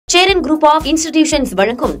Counselling Group of Institutions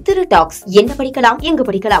வழங்கும் திரு tax. என்ன படிக்கலாம், எங்கு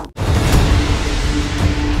படிக்கலாம்?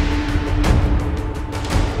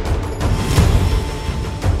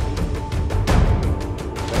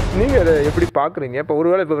 நீங்கள் அதை எப்படி பார்க்குறீங்க? இப்போ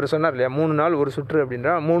ஒருவேளை இப்போ இவர் சொன்னார் இல்லையா, 3 நாள் ஒரு சுற்று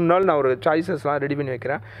அப்படின்றா, 3 நாள் நான் ஒரு சாய்ஸஸ்லாம் ரெடி பண்ணி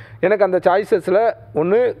வைக்கிறேன். எனக்கு அந்த சாய்ஸஸில்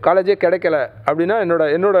ஒன்று காலேஜே கிடைக்கல அப்படின்னா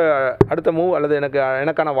என்னோட அடுத்த மூவ் அல்லது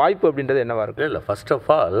எனக்கான வாய்ப்பு அப்படின்றது என்னவாக இருக்குது? இல்லை, ஃபர்ஸ்ட் ஆஃப்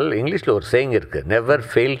ஆல் இங்கிலீஷில் ஒரு சேயிங் இருக்குது, never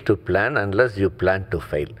fail to plan unless you plan to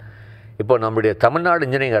fail. இப்போ நம்முடைய தமிழ்நாடு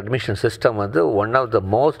இன்ஜினியரிங் அட்மிஷன் சிஸ்டம் வந்து one of the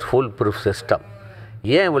most full proof system.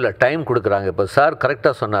 ஏன் இவ்வளோ டைம் கொடுக்குறாங்க? இப்போ சார்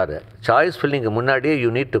கரெக்டாக சொன்னார், சாய்ஸ் ஃபில்லிங்கு முன்னாடியே யூ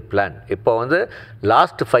நீட் டு பிளான். இப்போ வந்து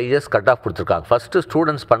லாஸ்ட் 5 இயர்ஸ் கட் ஆஃப் கொடுத்துருக்காங்க. ஃபஸ்ட்டு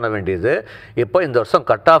ஸ்டூடெண்ட்ஸ் பண்ண வேண்டியது, இப்போ இந்த வருஷம்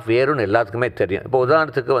கட் ஆஃப் ஏறும்னு எல்லாத்துக்குமே தெரியும். இப்போ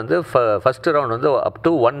உதாரணத்துக்கு வந்து ஃபஸ்ட்டு ரவுண்ட் வந்து அப்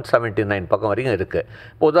டு 179 பக்கம் வரைக்கும் இருக்குது.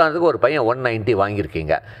 இப்போ உதாரணத்துக்கு ஒரு பையன் 190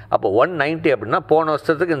 வாங்கியிருக்கீங்க. அப்போ 190 அப்படின்னா போன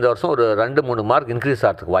வருஷத்துக்கு இந்த வருஷம் ஒரு 2-3 மார்க் இன்க்ரீஸ்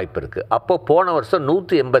ஆகிறதுக்கு வாய்ப்பு இருக்குது. அப்போ போன வருஷம்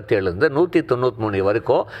 187 193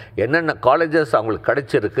 வரைக்கும் என்னென்ன காலேஜஸ் அவங்களுக்கு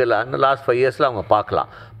கிடச்சிருக்கு இல்லை லாஸ்ட் 5 இயர்ஸில் அவங்க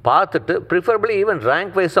பார்த்துட்டு ப்ரிஃபரபிளி ஈவன்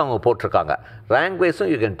ரேங்க் வைஸும் அவங்க போட்டிருக்காங்க. ரேங்க் வைஸும்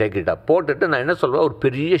you can take it up. போட்டுட்டு நான் என்ன சொல்வேன், ஒரு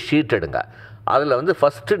பெரிய ஷீட் எடுங்க. அதில் வந்து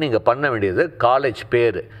ஃபஸ்ட்டு நீங்கள் பண்ண வேண்டியது காலேஜ்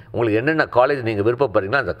பேர், உங்களுக்கு என்னென்ன காலேஜ் நீங்கள்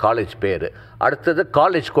விருப்பப்படுறீங்களோ அந்த காலேஜ் பேர். அடுத்தது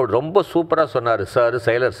காலேஜ் கோட். ரொம்ப சூப்பராக சொன்னார் சார்,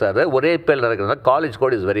 செயலர் சார், ஒரே பேரில் இருக்கிறதுனால college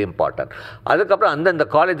code is very important. அதுக்கப்புறம் அந்தந்த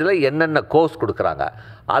காலேஜில் என்னென்ன கோர்ஸ் கொடுக்குறாங்க,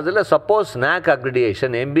 அதில் suppose NAC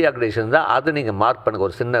accreditation, MBA accreditation தான், அதை நீங்கள் மார்க் பண்ணுங்கள்.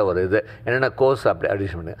 ஒரு சின்ன ஒரு இது என்னென்ன கோர்ஸ் அப்படி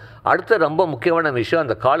அடிஷன் பண்ணுங்கள். அடுத்து ரொம்ப முக்கியமான விஷயம்,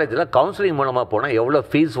 அந்த காலேஜில் கவுன்சிலிங் மூலமாக போனால் எவ்வளோ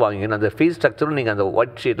ஃபீஸ் வாங்கிங்கன்னு அந்த ஃபீஸ் ஸ்ட்ரக்சரும் நீங்கள் அந்த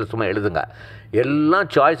ஒயிட் ஷீட்டில் சும்மா எழுதுங்க. எல்லாம்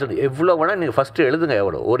சாய்ஸ் எவ்வளோ வேணால் நீங்கள் ஃபஸ்ட்டு எழுதுங்க.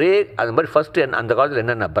 எவ்வளோ ஒரே அது மாதிரி ஃபஸ்ட்டு அந்த காலேஜில்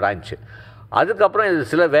என்னென்ன பிரான்ச்சு, அதுக்கப்புறம் இது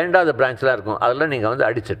சில வேண்டாத பிரான்ச்லாம் இருக்கும், அதெல்லாம் நீங்கள் வந்து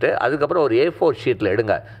அடிச்சுட்டு அதுக்கப்புறம் ஒரு A4 ஷீட்டில்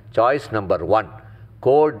எடுங்க. சாய்ஸ் நம்பர் 1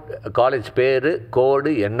 கோட், காலேஜ் பேர்,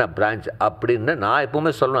 கோடு, என்ன பிரான்ச் அப்படின்னு. நான்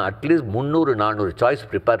எப்போவுமே சொல்லுவேன், அட்லீஸ்ட் 300-400 சாய்ஸ்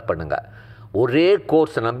ப்ரிப்பேர் பண்ணுங்கள். ஒரே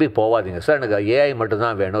கோர்ஸை நம்பி போகாதீங்க. சார் எனக்கு AI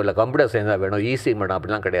மட்டும்தான் வேணும், இல்லை கம்ப்யூட்டர் சயின்ஸ் தான் வேணும், EC மட்டும்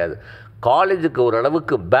அப்படிலாம் கிடையாது. காலேஜுக்கு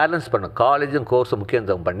ஓரளவுக்கு பேலன்ஸ் பண்ணணும். காலேஜும் கோர்ஸை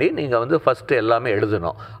முக்கியத்துவம் பண்ணி நீங்கள் வந்து ஃபஸ்ட்டு எல்லாமே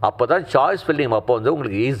எழுதணும். அப்போ தான் சாய்ஸ் ஃபில்லிங் அப்போ வந்து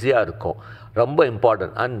உங்களுக்கு ஈஸியாக இருக்கும். ரொம்ப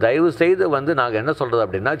இம்பார்ட்டன்ட். அண்ட் தயவு செய்து வந்து நாங்கள் என்ன சொல்கிறது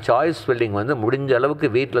அப்படின்னா, சாய்ஸ் ஃபில்லிங் வந்து முடிஞ்ச அளவுக்கு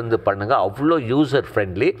வீட்டிலேருந்து பண்ணுங்கள். அவ்வளோ யூசர்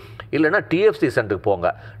ஃப்ரெண்ட்லி. இல்லைனா TFC சென்டருக்கு போங்க.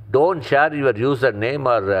 Don't share your user name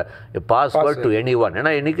R password to எனி1.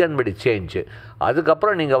 ஏன்னா எனி சேஞ்சு.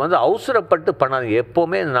 அதுக்கப்புறம் நீங்கள் வந்து அவசரப்பட்டு பண்ணாதீங்க.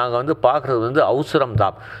 எப்போவுமே நாங்கள் வந்து பார்க்குறது வந்து அவசரம்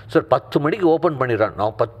தான். சார் 10 மணிக்கு ஓப்பன் பண்ணிடுறேன்,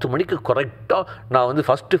 நான் 10 மணிக்கு கரெக்டாக நான் வந்து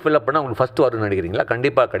ஃபஸ்ட்டு ஃபில்அப் பண்ணால் உங்களுக்கு ஃபஸ்ட்டு வரும்னு நினைக்கிறீங்களா?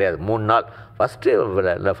 கண்டிப்பாக கிடையாது. 3 நாள்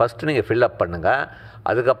ஃபஸ்ட்டு நீங்கள் ஃபில்அப் பண்ணுங்கள்.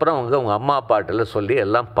 அதுக்கப்புறம் உங்கள் அம்மா அப்பாட்டில் சொல்லி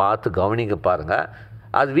எல்லாம் பார்த்து கவனிக்க பாருங்கள்.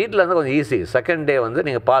 அது வீட்டில் இருந்து கொஞ்சம் ஈஸி. செகண்ட் டே வந்து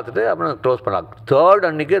நீங்கள் பார்த்துட்டு அப்புறம் க்ளோஸ் பண்ணலாம். தேர்ட்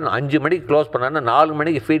அன்றைக்கி 5 மணிக்கு க்ளோஸ் பண்ணாங்கன்னா 4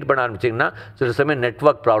 மணிக்கு ஃபீட் பண்ண ஆரம்பிச்சிங்கன்னா சில சமயம்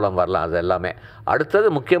நெட்வொர்க் ப்ராப்ளம் வரலாம். அது எல்லாமே. அடுத்தது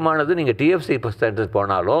முக்கியமானது, நீங்கள் TFC சென்டர்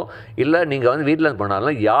போனாலும் இல்லை நீங்கள் வந்து வீட்டில்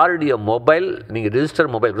போனாலும் யாருடைய மொபைல் நீங்கள்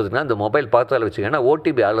ரிஜிஸ்டர் மொபைல் கொடுத்தீங்கன்னா அந்த மொபைல் பக்கத்தில் வச்சுக்கோங்கன்னா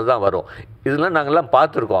OTP அதில் தான் வரும். இதெல்லாம் நாங்கள்லாம்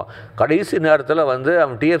பார்த்துருக்கோம். கடைசி நேரத்தில் வந்து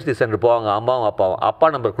அவங்க TFC சென்டர் போவாங்க, அம்மாவும் அப்பாவும், அப்பா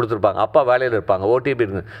நம்பர் கொடுத்துருப்பாங்க, அப்பா வேலையில் இருப்பாங்க, OTP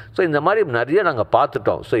இருக்குது. ஸோ இந்த மாதிரி நிறைய நாங்கள்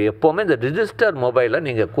பார்த்துட்டோம். ஸோ எப்போவுமே இந்த ரிஜிஸ்டர் மொபைலை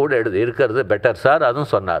நீங்கள் கூட இருக்கிறது பெட்டர் சார்,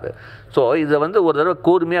 அதுவும் சொன்னார். ஸோ இதை வந்து ஒரு தடவை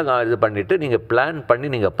கூர்மையாக இது பண்ணிவிட்டு நீங்கள் பிளான் பண்ணி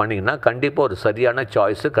நீங்கள் பண்ணிங்கன்னா கண்டிப்பாக ஒரு சரியான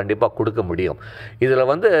சாய்ஸு கண்டிப்பாக கொடுக்க முடியும். இதில்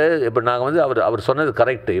வந்து இப்போ நாங்கள் வந்து அவர் சொன்னது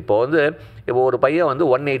கரெக்டு. இப்போ ஒரு பையன் வந்து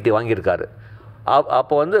 180 வாங்கியிருக்காரு.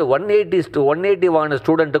 அப்போ வந்து 180 வாங்கின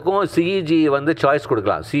ஸ்டூடெண்ட்டுக்கும் CEG வந்து சாய்ஸ்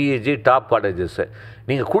கொடுக்கலாம். CEG டாப் காலேஜஸ்ஸு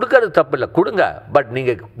நீங்கள் கொடுக்கறது தப்பு இல்லை, கொடுங்க. பட்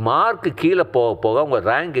நீங்கள் மார்க்கு கீழே போக போக உங்கள்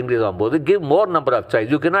ரேங்க் இன்க்ரீஸ் ஆகும்போது give more number of choice.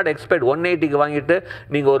 You cannot expect 180க்கு வாங்கிட்டு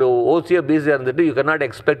நீங்கள் ஒரு OCO BCO இருந்துட்டு you cannot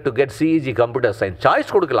expect to get CEG computer science.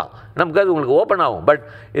 Choice கொடுக்கலாம், நமக்கு அது உங்களுக்கு ஓப்பன் ஆகும். பட்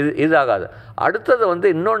இதாகாது. அடுத்தது வந்து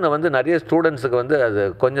இன்னொன்று வந்து நிறைய ஸ்டூடெண்ட்ஸுக்கு வந்து அது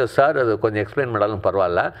கொஞ்சம் சார் அது கொஞ்சம் எக்ஸ்பிளைன் பண்ணாலும்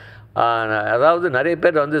பரவாயில்ல. அதாவது நிறைய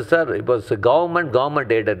பேர் வந்து சார் இப்போ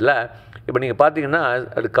கவர்மெண்ட் எய்டடில் இப்போ நீங்கள் பார்த்தீங்கன்னா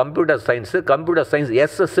அது கம்ப்யூட்டர் சயின்ஸ்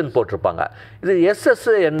SS போட்டிருப்பாங்க. இது SS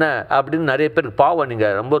என்ன அப்படின்னு நிறைய பேருக்கு பாவம்.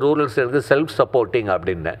 நீங்கள் ரொம்ப ரூரல்ஸ் இருக்குது செல்ஃப் சப்போர்ட்டிங்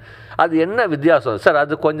அப்படின்னு. அது என்ன வித்தியாசம் சார்?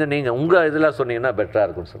 அது கொஞ்சம் நீங்கள் உங்கள் இதில் சொன்னீங்கன்னா பெட்டராக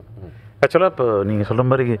இருக்கும் சார். ஆக்சுவலாக இப்போ நீங்கள் சொல்கிற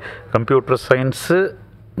மாதிரி கம்ப்யூட்டர் சயின்ஸு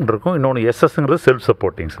இருக்கும், இன்னொன்று SSங்கிறது செல்ஃப்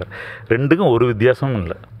சப்போர்ட்டிங் சார். ரெண்டுக்கும் ஒரு வித்தியாசமும்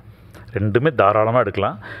இல்லை, ரெண்டுமே தாராளமாக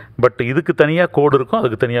எடுக்கலாம். பட் இதுக்கு தனியாக கோடு இருக்கும்,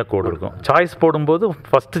 அதுக்கு தனியாக கோடு இருக்கும். சாய்ஸ் போடும்போது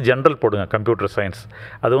ஃபஸ்ட்டு ஜென்ரல் போடுங்க கம்ப்யூட்டர் சயின்ஸ்.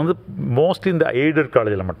 அது வந்து மோஸ்ட்லி இந்த எய்டட்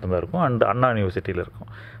காலேஜில் மட்டும்தான் இருக்கும் அண்ட் அண்ணா யூனிவர்சிட்டியில் இருக்கும்.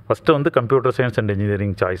 ஃபஸ்ட்டு வந்து கம்ப்யூட்டர் சயின்ஸ் அண்ட்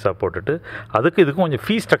இன்ஜினியரிங் சாய்ஸாக போட்டுட்டு அதுக்கு இதுக்கும் கொஞ்சம்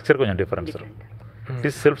ஃபீஸ் ஸ்ட்ரக்சர் கொஞ்சம் டிஃப்ரென்ஸ் இருக்கும். இட்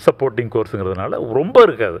இஸ் செல்ஃப் சப்போர்ட்டிங் கோர்ஸுங்கிறதுனால ரொம்ப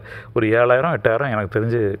இருக்காது. ஒரு 7,000-8,000 எனக்கு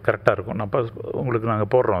தெரிஞ்சு கரெக்டாக இருக்கும். நம்ம உங்களுக்கு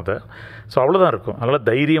நாங்கள் போடுறோம் அதை. ஸோ அவ்வளோதான் இருக்கும். அதனால்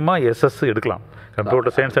தைரியமாக SS எடுக்கலாம்.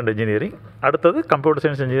 கம்ப்யூட்டர் சயின்ஸ் அண்ட் இன்ஜினியரிங், அடுத்தது கம்ப்யூட்டர்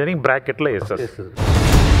சயின்ஸ் இன்ஜினியரிங் ப்ராக்கெட்டில் SS.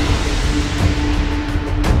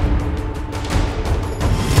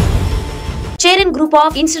 Cheran group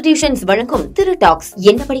of institutions வழங்கும் திரு டாக்ஸ்.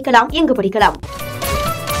 என்ன படிக்கலாம், எங்கு படிக்கலாம்?